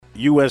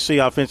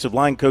USC offensive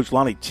line coach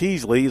Lonnie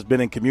Teasley has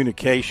been in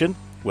communication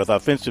with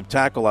offensive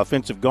tackle,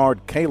 offensive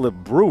guard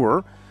Caleb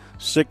Brewer,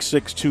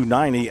 6'6",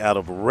 290, out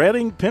of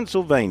Reading,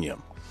 Pennsylvania.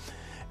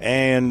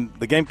 And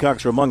the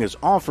Gamecocks are among his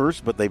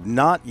offers, but they've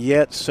not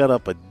yet set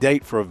up a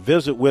date for a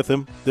visit with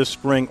him this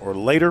spring or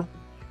later.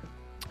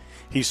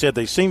 He said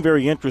they seem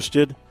very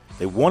interested.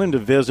 They want him to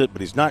visit,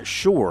 but he's not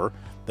sure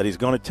that he's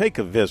going to take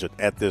a visit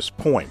at this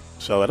point.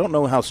 So I don't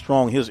know how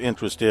strong his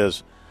interest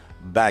is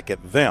back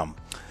at them.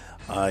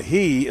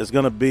 He is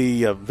going to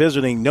be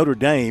visiting Notre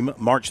Dame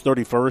March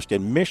 31st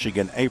and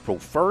Michigan April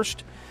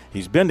 1st.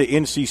 He's been to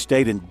NC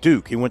State and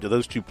Duke. He went to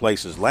those two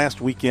places last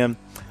weekend.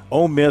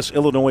 Ole Miss,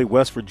 Illinois,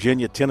 West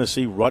Virginia,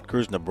 Tennessee,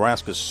 Rutgers,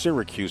 Nebraska,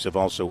 Syracuse have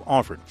also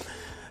offered.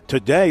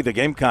 Today, the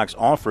Gamecocks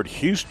offered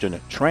Houston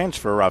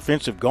transfer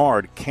offensive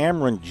guard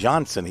Cameron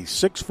Johnson. He's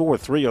 6'4",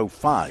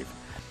 305.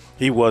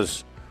 He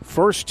was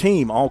first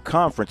team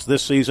all-conference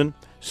this season,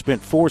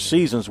 spent 4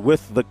 seasons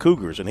with the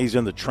Cougars, and he's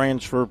in the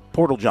transfer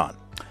portal, John.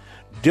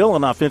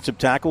 Dillon offensive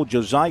tackle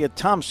Josiah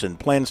Thompson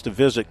plans to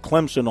visit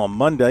Clemson on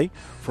Monday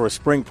for a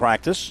spring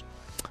practice.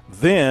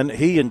 Then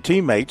he and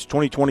teammates,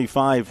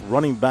 2025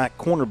 running back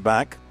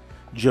cornerback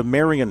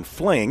Jamarian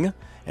Fling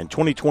and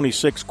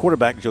 2026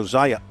 quarterback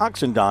Josiah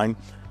Oxendine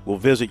will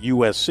visit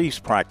USC's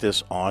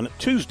practice on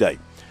Tuesday.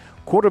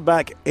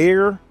 Quarterback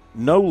Air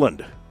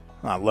Noland,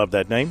 I love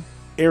that name,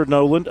 Air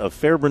Noland of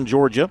Fairburn,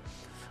 Georgia,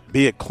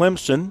 be at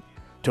Clemson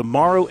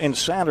tomorrow and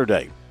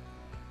Saturday.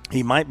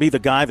 He might be the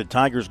guy the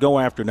Tigers go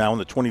after now in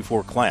the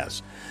 24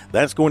 class.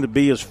 That's going to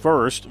be his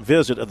first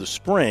visit of the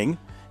spring.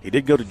 He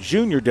did go to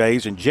junior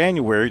days in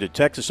January to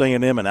Texas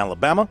A&M and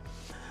Alabama.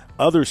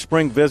 Other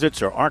spring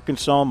visits are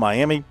Arkansas,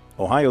 Miami,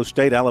 Ohio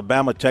State,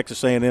 Alabama,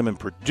 Texas A&M, and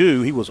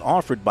Purdue. He was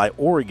offered by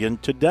Oregon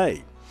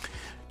today.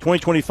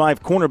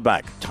 2025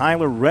 cornerback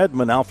Tyler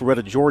Redmond,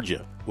 Alpharetta,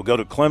 Georgia, will go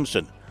to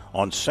Clemson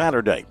on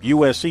Saturday.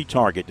 USC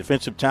target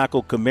defensive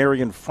tackle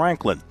Kamarion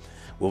Franklin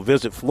will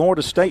visit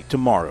Florida State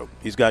tomorrow.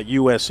 He's got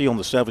USC on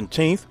the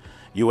 17th.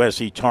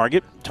 USC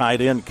target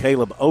tight end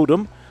Caleb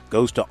Odom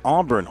goes to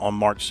Auburn on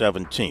March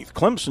 17th.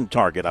 Clemson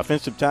target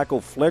offensive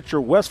tackle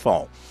Fletcher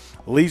Westphal,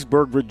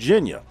 Leesburg,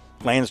 Virginia,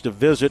 plans to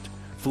visit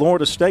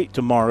Florida State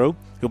tomorrow.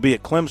 He'll be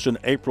at Clemson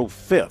April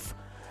 5th.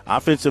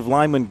 Offensive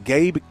lineman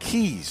Gabe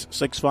Keys,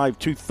 6'5",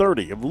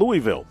 230 of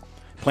Louisville,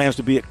 plans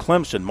to be at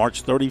Clemson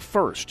March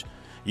 31st.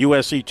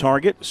 USC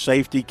target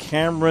safety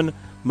Cameron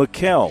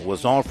McKell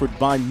was offered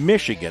by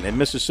Michigan and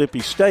Mississippi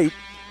State.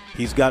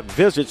 He's got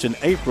visits in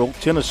April,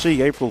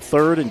 Tennessee April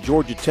 3rd and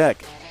Georgia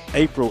Tech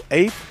April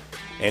 8th.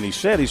 And he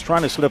said he's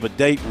trying to set up a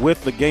date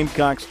with the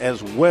Gamecocks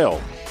as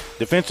well.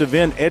 Defensive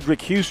end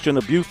Edric Houston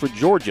of Buford,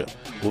 Georgia,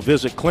 will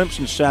visit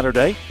Clemson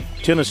Saturday,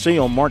 Tennessee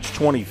on March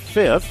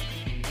 25th.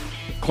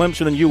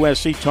 Clemson and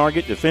USC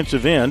target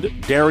defensive end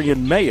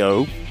Darian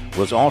Mayo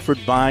was offered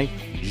by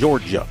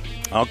Georgia.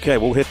 Okay,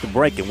 we'll hit the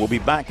break, and we'll be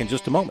back in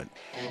just a moment.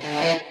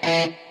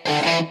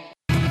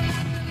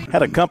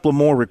 Had a couple of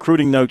more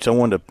recruiting notes I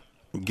wanted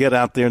to get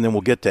out there, and then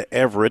we'll get to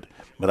Everett,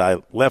 but I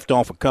left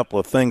off a couple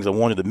of things I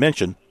wanted to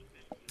mention.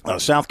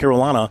 South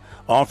Carolina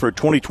offered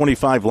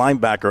 2025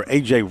 linebacker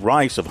A.J.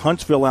 Rice of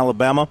Huntsville,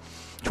 Alabama,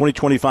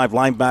 2025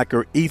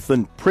 linebacker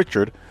Ethan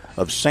Pritchard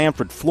of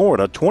Sanford,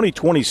 Florida,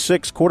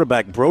 2026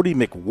 quarterback Brody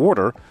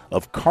McWhorter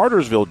of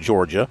Cartersville,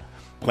 Georgia,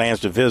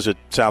 plans to visit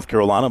South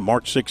Carolina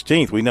March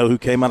 16th. We know who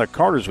came out of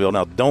Cartersville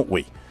now, don't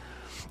we?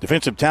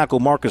 Defensive tackle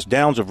Marcus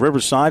Downs of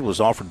Riverside was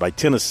offered by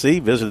Tennessee,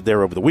 visited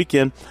there over the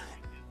weekend.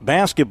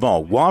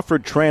 Basketball,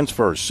 Wofford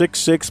transfer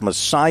 6'6"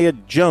 Messiah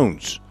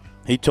Jones.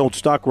 He told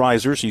Stock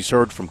Risers he's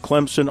heard from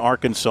Clemson,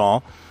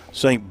 Arkansas,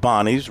 St.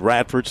 Bonnie's,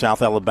 Radford,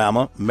 South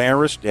Alabama,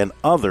 Marist, and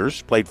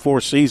others. Played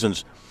 4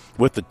 seasons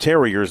with the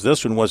Terriers.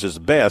 This one was his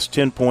best,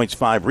 10 points,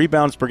 5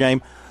 rebounds per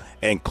game.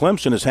 And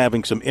Clemson is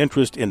having some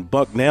interest in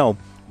Bucknell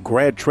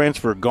grad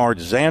transfer guard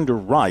Xander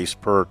Rice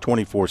per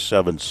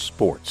 24/7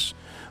 Sports.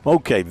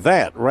 Okay,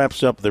 that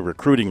wraps up the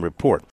recruiting report.